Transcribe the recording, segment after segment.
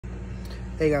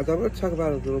Hey guys, I'm going to talk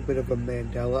about a little bit of a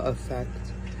Mandela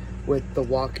effect with the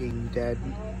Walking Dead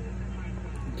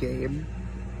game.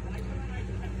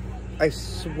 I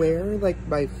swear, like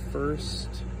my first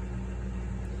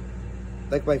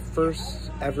ever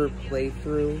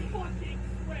playthrough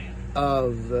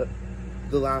of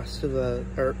The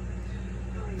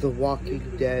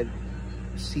Walking Dead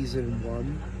Season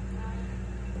 1,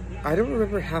 I don't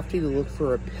remember having to look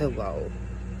for a pillow.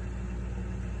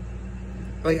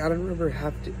 Like, I don't remember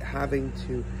having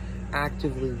to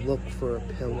actively look for a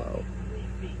pillow.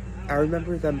 I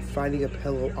remember them finding a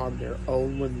pillow on their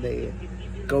own when they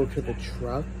go to the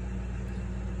truck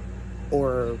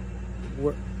or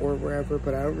wherever,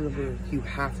 but I don't remember you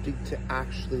having to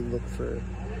actually look for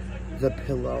the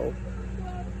pillow.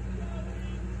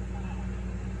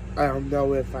 I don't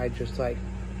know if I just, like,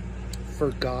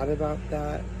 forgot about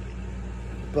that,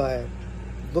 but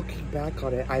looking back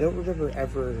on it, I don't remember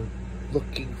ever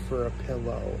looking for a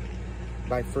pillow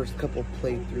my first couple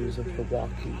playthroughs of The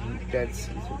Walking Dead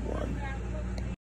Season 1.